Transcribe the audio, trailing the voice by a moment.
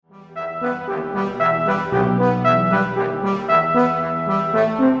Hello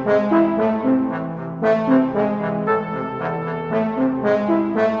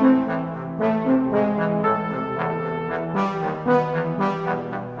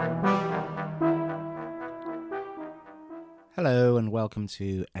and welcome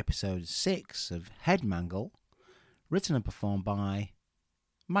to episode 6 of Head Mangle, written and performed by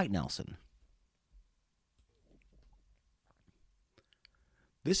Mike Nelson.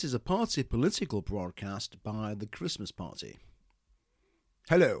 This is a party political broadcast by the Christmas Party.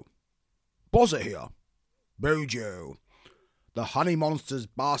 Hello, Bozza here. Bojo, the Honey Monster's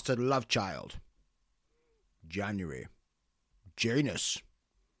bastard love child. January, Janus,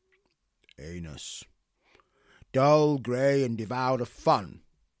 Anus. Dull, grey and devoid of fun.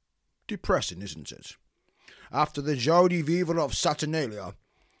 Depressing, isn't it? After the jolly viva of Saturnalia,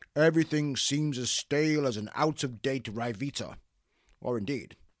 everything seems as stale as an out-of-date Rivita, or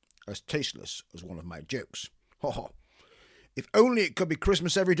indeed, as tasteless as one of my jokes. Ho ho! If only it could be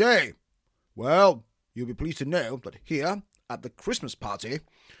Christmas every day! Well, you'll be pleased to know that here, at the Christmas Party,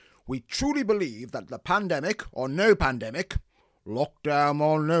 we truly believe that the pandemic or no pandemic, lockdown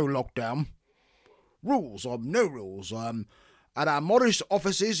or no lockdown, rules or no rules, at our modest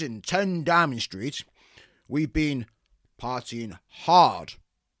offices in 10 Downing Street, we've been partying hard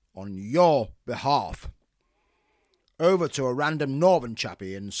on your behalf. Over to a random northern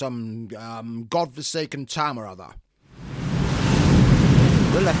chappie in some godforsaken town or other.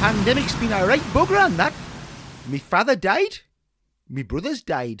 Well, the pandemic's been a right bugger on that. Me father died, me brothers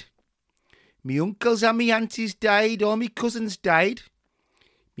died, me uncles and me aunties died, all me cousins died,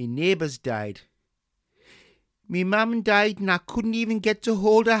 me neighbours died. Me mum died and I couldn't even get to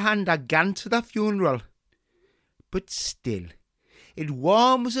hold her hand again to the funeral. But still, it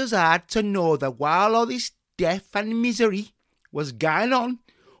warms us heart to know that while all this death and misery was going on,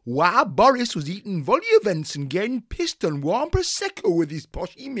 while Boris was eating vol-au-vents and getting pissed on warm Prosecco with his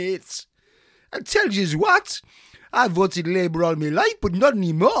poshy mates. And tells you what, I voted Labour all my life, but not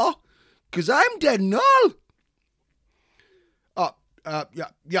anymore, 'cause I'm dead and all.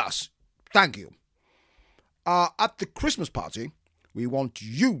 Yes, thank you. At the Christmas Party, we want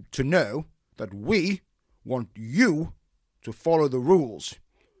you to know that we want you to follow the rules,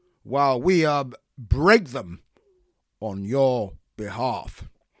 while we break them on your behalf.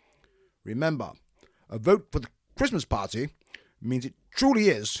 Remember, a vote for the Christmas Party means it truly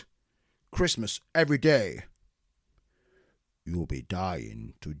is Christmas every day. You'll be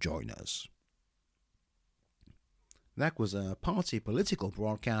dying to join us. That was a party political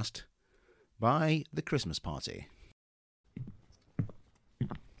broadcast by the Christmas Party.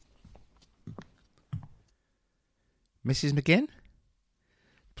 Mrs. McGinn?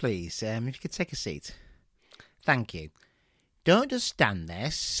 Please, if you could take a seat. Thank you. Don't just stand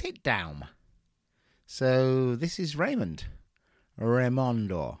there, sit down. So, this is Raymond.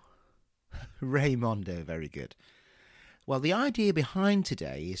 Raymondo, very good. Well, the idea behind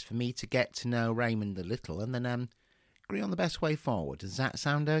today is for me to get to know Raymond a little and then agree on the best way forward. Does that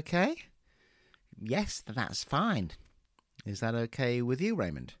sound okay? Yes, that's fine. Is that okay with you,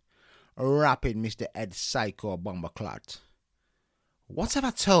 Raymond? Rapid, Mr. Ed Psycho Bombaclot. What have I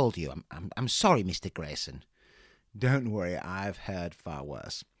told you? I'm sorry, Mr. Grayson. Don't worry, I've heard far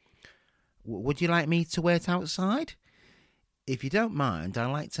worse. Would you like me to wait outside? If you don't mind,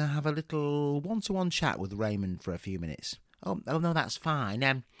 I'd like to have a little one-to-one chat with Raymond for a few minutes. Oh no, that's fine.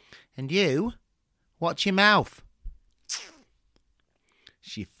 And you? Watch your mouth.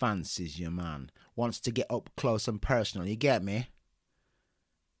 She fancies your man. Wants to get up close and personal, you get me?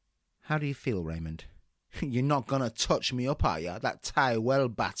 How do you feel, Raymond? You're not going to touch me up, are you? That tie well,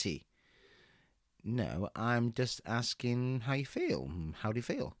 Batty. No, I'm just asking how you feel. How do you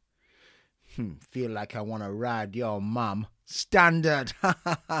feel? Feel like I want to ride your mum. Standard!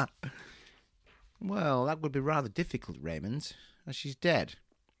 Well, that would be rather difficult, Raymond, as she's dead.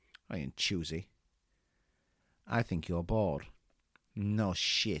 I ain't choosy. I think you're bored. No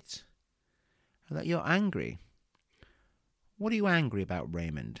shit. And that you're angry. What are you angry about,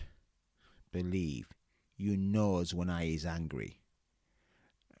 Raymond? Believe, you knows when I is angry.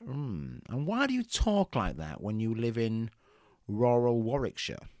 And why do you talk like that when you live in rural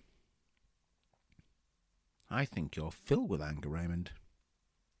Warwickshire? I think you're filled with anger, Raymond.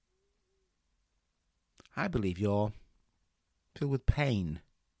 I believe you're filled with pain.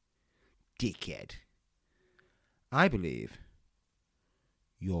 Dickhead. I believe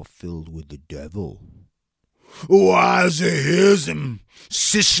you're filled with the devil. Why, as I hears him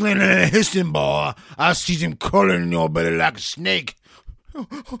sizzling and hissing, boy, I sees him crawling in your belly like a snake.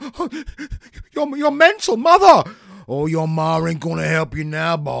 You're mental, mother! Oh, your ma ain't gonna help you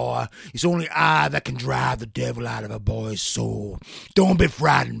now, boy. It's only I that can drive the devil out of a boy's soul. Don't be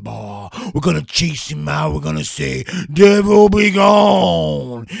frightened, boy. We're gonna chase him out. We're gonna say, devil be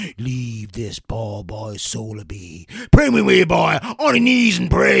gone. Leave this poor boy's soul be. Pray with me, boy, on your knees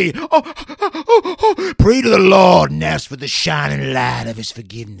and pray. Pray to the Lord and ask for the shining light of his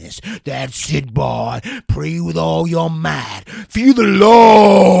forgiveness. That's it, boy. Pray with all your might. Feel the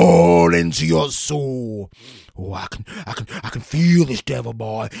Lord into your soul. Oh, I can feel this devil,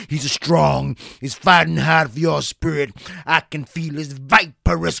 boy. He's strong. He's fighting hard for your spirit. I can feel his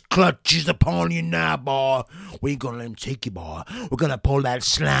viperous clutches upon you now, boy. We ain't gonna let him take you, boy. We're gonna pull that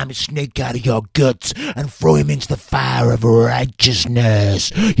slimy snake out of your guts and throw him into the fire of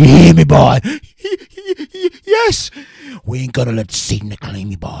righteousness. You hear me, boy? Yes. We ain't gonna let Satan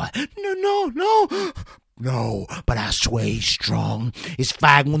claim you, boy. No, but I swear he's strong. He's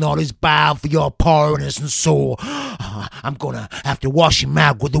fighting with all his bile for your poor innocent soul. I'm gonna have to wash him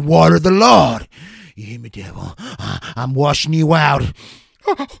out with the water of the Lord. You hear me, devil? I'm washing you out.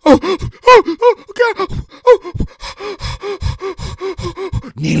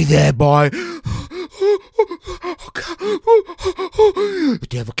 Nearly there, boy. The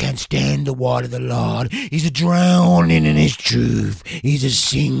devil can't stand the water of the Lord. He's a drowning in his truth. He's a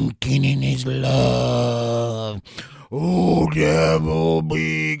sinking in his love. Oh, devil,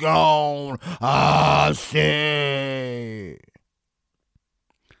 be gone, I say.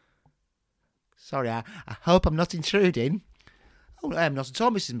 Sorry, I hope I'm not intruding. Oh, not at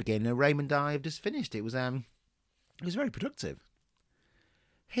all, Mrs. McGinn. Raymond and I have just finished. It was very productive.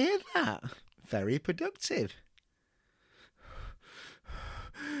 Hear that? Very productive.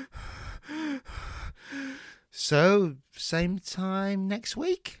 So, same time next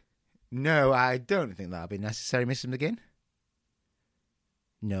week? No, I don't think that'll be necessary, Mrs. McGinn.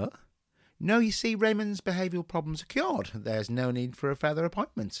 No? No, you see, Raymond's behavioural problems are cured. There's no need for a further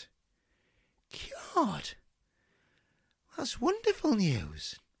appointment. Cured? That's wonderful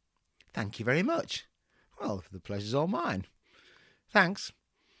news. Thank you very much. Well, the pleasure's all mine. Thanks.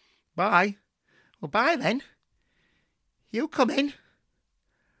 Bye. Well, bye then. You come in.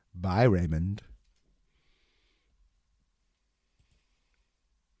 Bye, Raymond.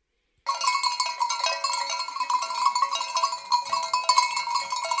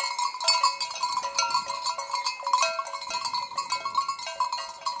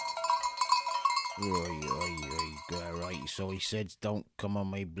 Right, so he said, don't come on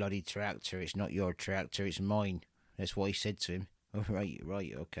my bloody tractor. It's not your tractor, it's mine. That's what he said to him. Oh, right,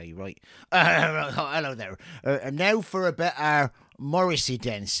 okay, right. Hello there. And now for a bit of Morrissey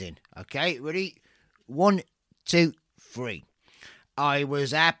dancing. Okay, ready? 1, 2, 3. I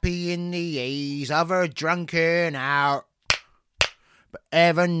was happy in the ease of a drunken hour, but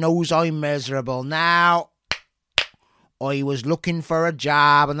heaven knows I'm miserable now. I was looking for a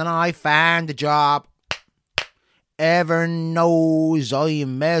job and then I found a job. Heaven knows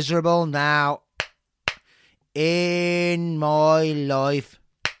I'm miserable now in my life.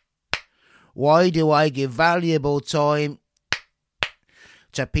 Why do I give valuable time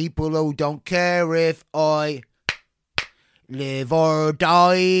to people who don't care if I live or die?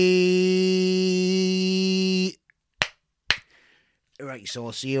 Right, so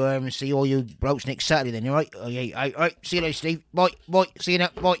I'll see all you blokes next Saturday then, alright? All right, see you later, Steve. Bye, see you now,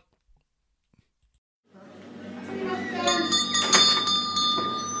 bye.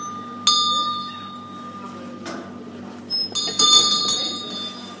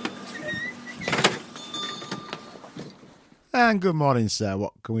 And good morning, sir.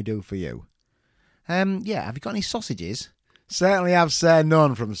 What can we do for you? Yeah, have you got any sausages? Certainly have, sir.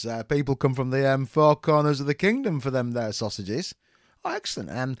 None from, sir. People come from the four corners of the kingdom for them there sausages. Oh,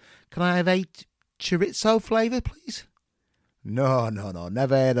 excellent. Can I have a chorizo flavour, please? No.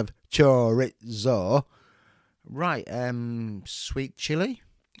 Never heard of chorizo. Right, sweet chilli?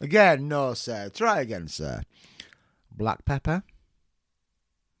 Again, no, sir. Try again, sir. Black pepper?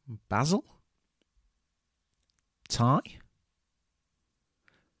 Basil? Thai?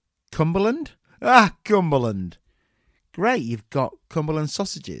 Cumberland? Ah, Cumberland. Great, you've got Cumberland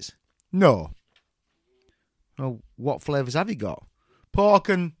sausages. No. Oh, what flavours have you got? Pork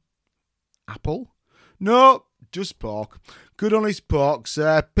and apple? No, just pork. Good honest pork,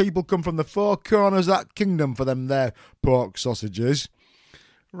 sir. People come from the four corners of that kingdom for them there pork sausages.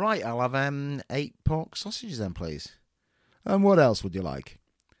 Right, I'll have 8 pork sausages then, please. And what else would you like?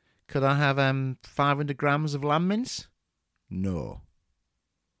 Could I have 500 grams of lamb mince? No.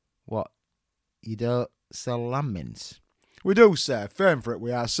 What? You don't sell lamb mince? We do, sir. Firm for it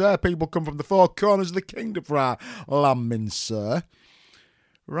we are, sir. People come from the four corners of the kingdom for our lamb mince, sir.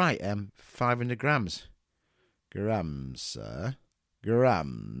 Right, 500 grams. Grams, sir.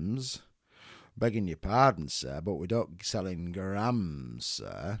 Grams. Begging your pardon, sir, but we don't sell in grams,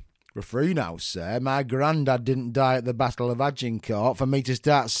 sir. We're free now, sir. My grandad didn't die at the Battle of Agincourt for me to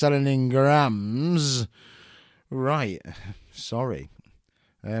start selling in grams. Right. Sorry.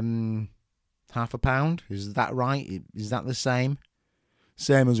 £0.50? Is that right? Is that the same?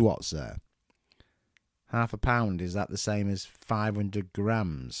 Same as what, sir? £0.50, is that the same as 500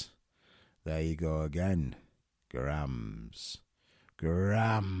 grams? There you go again. Grams.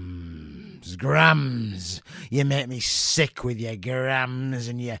 Grams. Grams. You make me sick with your grams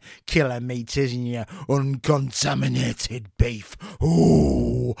and your kilometres and your uncontaminated beef.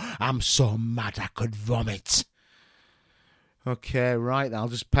 Ooh, I'm so mad I could vomit. Okay, right, I'll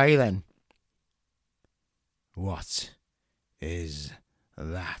just pay then. What is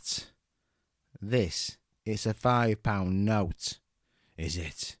that? This is a £5 note. Is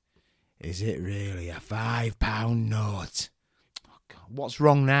it? Is it really a £5 note? Oh God, what's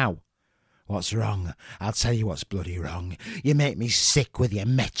wrong now? What's wrong? I'll tell you what's bloody wrong. You make me sick with your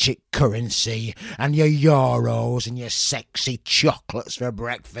metric currency and your euros and your sexy chocolates for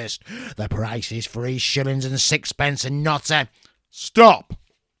breakfast. The price is 3 shillings and 6pence and not a... Stop!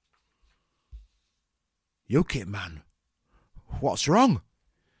 UKIP man, what's wrong?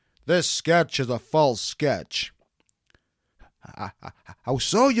 This sketch is a false sketch. How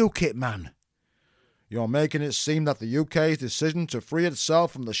so, UKIP man? You're making it seem that the UK's decision to free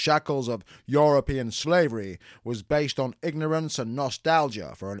itself from the shackles of European slavery was based on ignorance and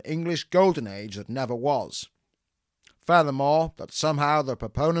nostalgia for an English golden age that never was. Furthermore, that somehow the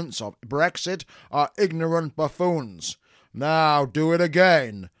proponents of Brexit are ignorant buffoons. Now do it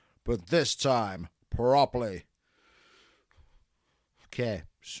again, but this time properly. Okay,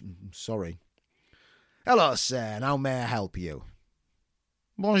 sorry. Hello, sir, and how may I help you?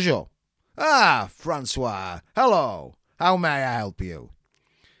 Bonjour. Ah, Francois. Hello. How may I help you?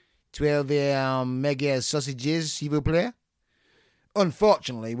 12 merguez sausages, s'il vous plaît?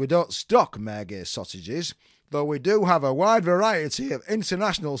 Unfortunately, we don't stock merguez sausages, though we do have a wide variety of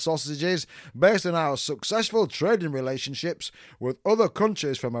international sausages based on our successful trading relationships with other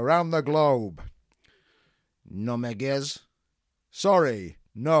countries from around the globe. No merguez? Sorry,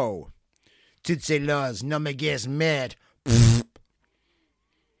 no. Toutes ces laws, no merguez made.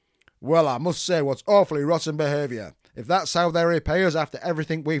 Well, I must say what's awfully rotten behaviour. If that's how they repay us after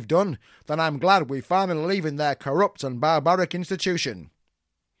everything we've done, then I'm glad we're finally leaving their corrupt and barbaric institution.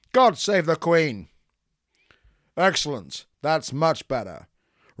 God save the Queen. Excellent. That's much better.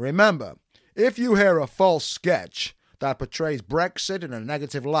 Remember, if you hear a false sketch that portrays Brexit in a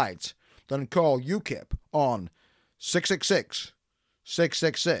negative light, then call UKIP on 666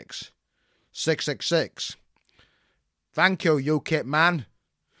 666 666. Thank you, UKIP man.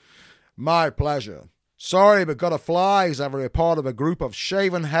 My pleasure. Sorry, but gotta fly as I have a report of a group of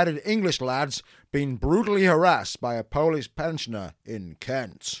shaven-headed English lads being brutally harassed by a Polish pensioner in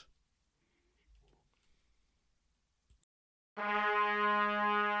Kent.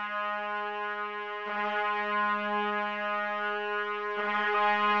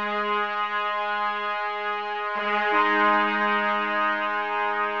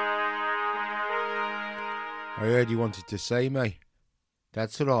 I heard you wanted to see me.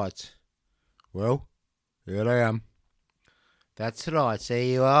 That's right. Well, here I am. That's right, here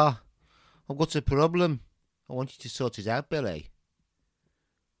you are. I've got a problem. I want you to sort it out, Billy.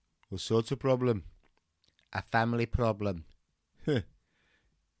 What sort of problem? A family problem.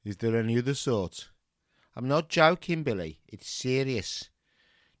 Is there any other sort? I'm not joking, Billy. It's serious.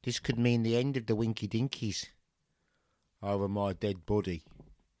 This could mean the end of the Winky Dinkies. Over my dead body.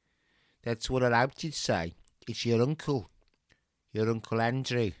 That's what I hoped you'd say. It's your uncle. Your Uncle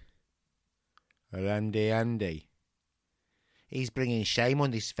Andrew. Andy. He's bringing shame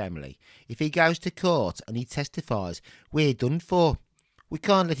on this family. If he goes to court and he testifies, we're done for. We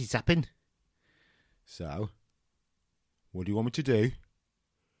can't let it happen. So, what do you want me to do?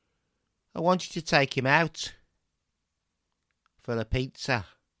 I want you to take him out. For a pizza.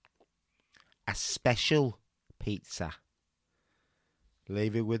 A special pizza.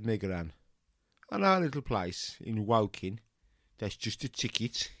 Leave it with me, Gran. I know a little place in Woking. That's just a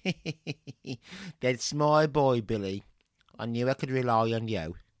ticket. That's my boy, Billy. I knew I could rely on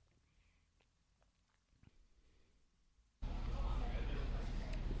you.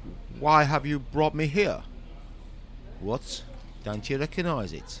 Why have you brought me here? What? Don't you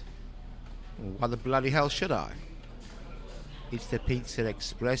recognise it? Why the bloody hell should I? It's the Pizza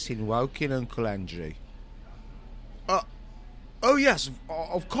Express in Woking, Uncle Andrew. Oh yes,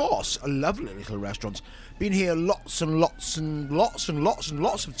 of course. A lovely little restaurant. Been here lots and lots and lots and lots and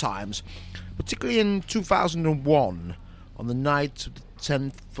lots of times, particularly in 2001, on the night of the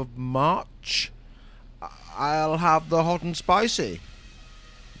 10th of March. I'll have the hot and spicy.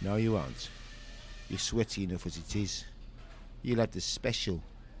 No, you won't. You're sweaty enough as it is. You'll have the special.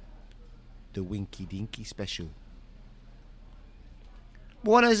 The Winky Dinky special.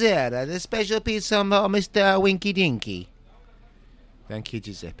 Buonasera, the special pizza for Mr. Winky Dinky. Thank you,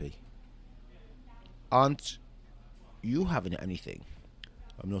 Giuseppe. Aren't you having anything?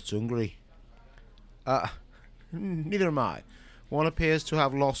 I'm not hungry. Neither am I. One appears to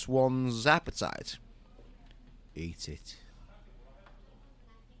have lost one's appetite. Eat it.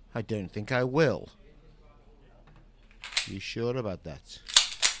 I don't think I will. You sure about that?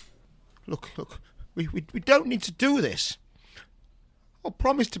 Look, we don't need to do this. I'll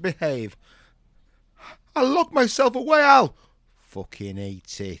promise to behave. I'll lock myself away, Al. Fucking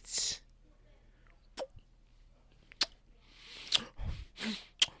eat it.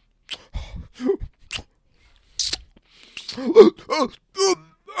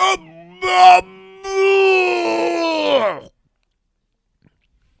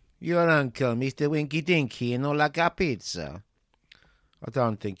 Your uncle, Mr. Winky Dinky, non like a pizza? I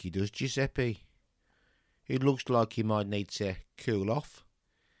don't think he does, Giuseppe. It looks like he might need to cool off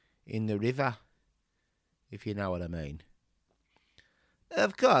in the river, if you know what I mean.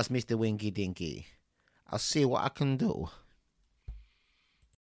 Of course, Mr. Winky Dinky. I'll see what I can do.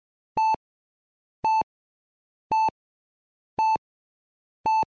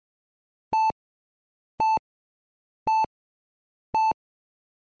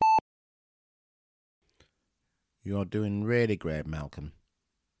 You're doing really great, Malcolm.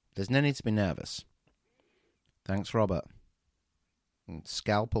 There's no need to be nervous. Thanks, Robert.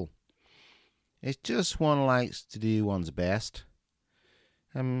 Scalpel. It's just one likes to do one's best.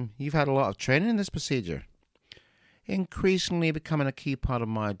 You've had a lot of training in this procedure. Increasingly becoming a key part of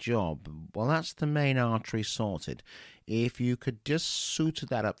my job. Well, that's the main artery sorted. If you could just suture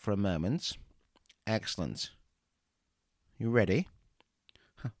that up for a moment. Excellent. You ready?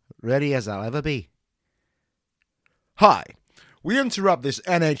 Ready as I'll ever be. Hi. We interrupt this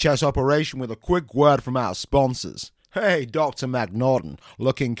NHS operation with a quick word from our sponsors. Hey, Dr. McNaughton,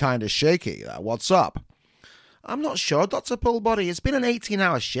 looking kind of shaky. What's up? I'm not sure, Dr. Pullbody. It's been an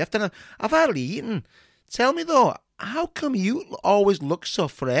 18-hour shift and I've hardly eaten. Tell me, though, how come you always look so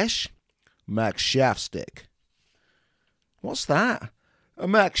fresh? Max Shaft Stick. What's that? A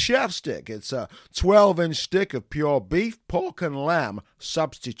Max Shaft Stick. It's a 12-inch stick of pure beef, pork and lamb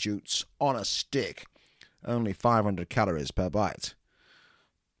substitutes on a stick. Only 500 calories per bite.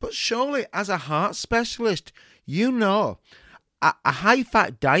 But surely, as a heart specialist, you know a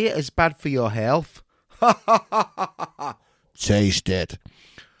high-fat diet is bad for your health. Taste it.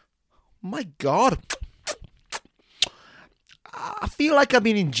 My God. I feel like I've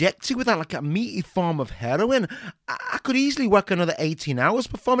been injected with like a meaty form of heroin. I could easily work another 18 hours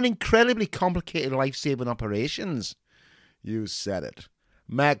performing incredibly complicated life-saving operations. You said it.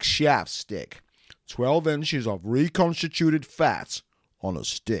 Max Shaft Stick. 12 inches of reconstituted fat on a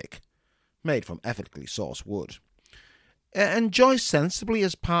stick. Made from ethically sourced wood. Enjoy sensibly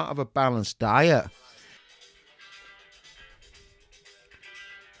as part of a balanced diet.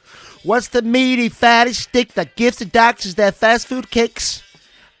 What's the meaty, fatty stick that gives the doctors their fast food kicks?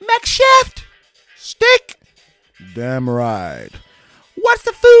 Max Shaft Stick. Damn right. What's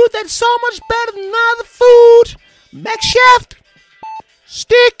the food that's so much better than other food? Max Shaft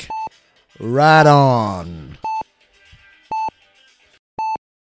Stick. Right on.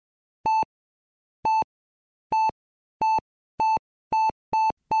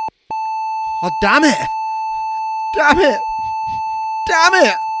 Oh, damn it! Damn it! Damn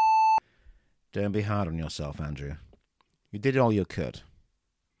it! Don't be hard on yourself, Andrew. You did all you could.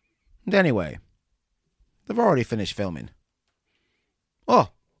 And anyway, they've already finished filming. Oh,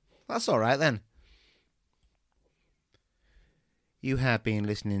 that's all right then. You have been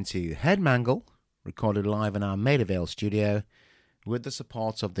listening to Head Mangle, recorded live in our Maida Vale studio with the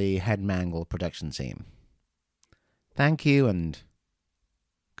support of the Head Mangle production team. Thank you and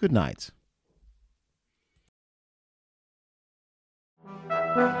good night.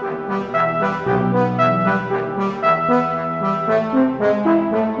 Thank you.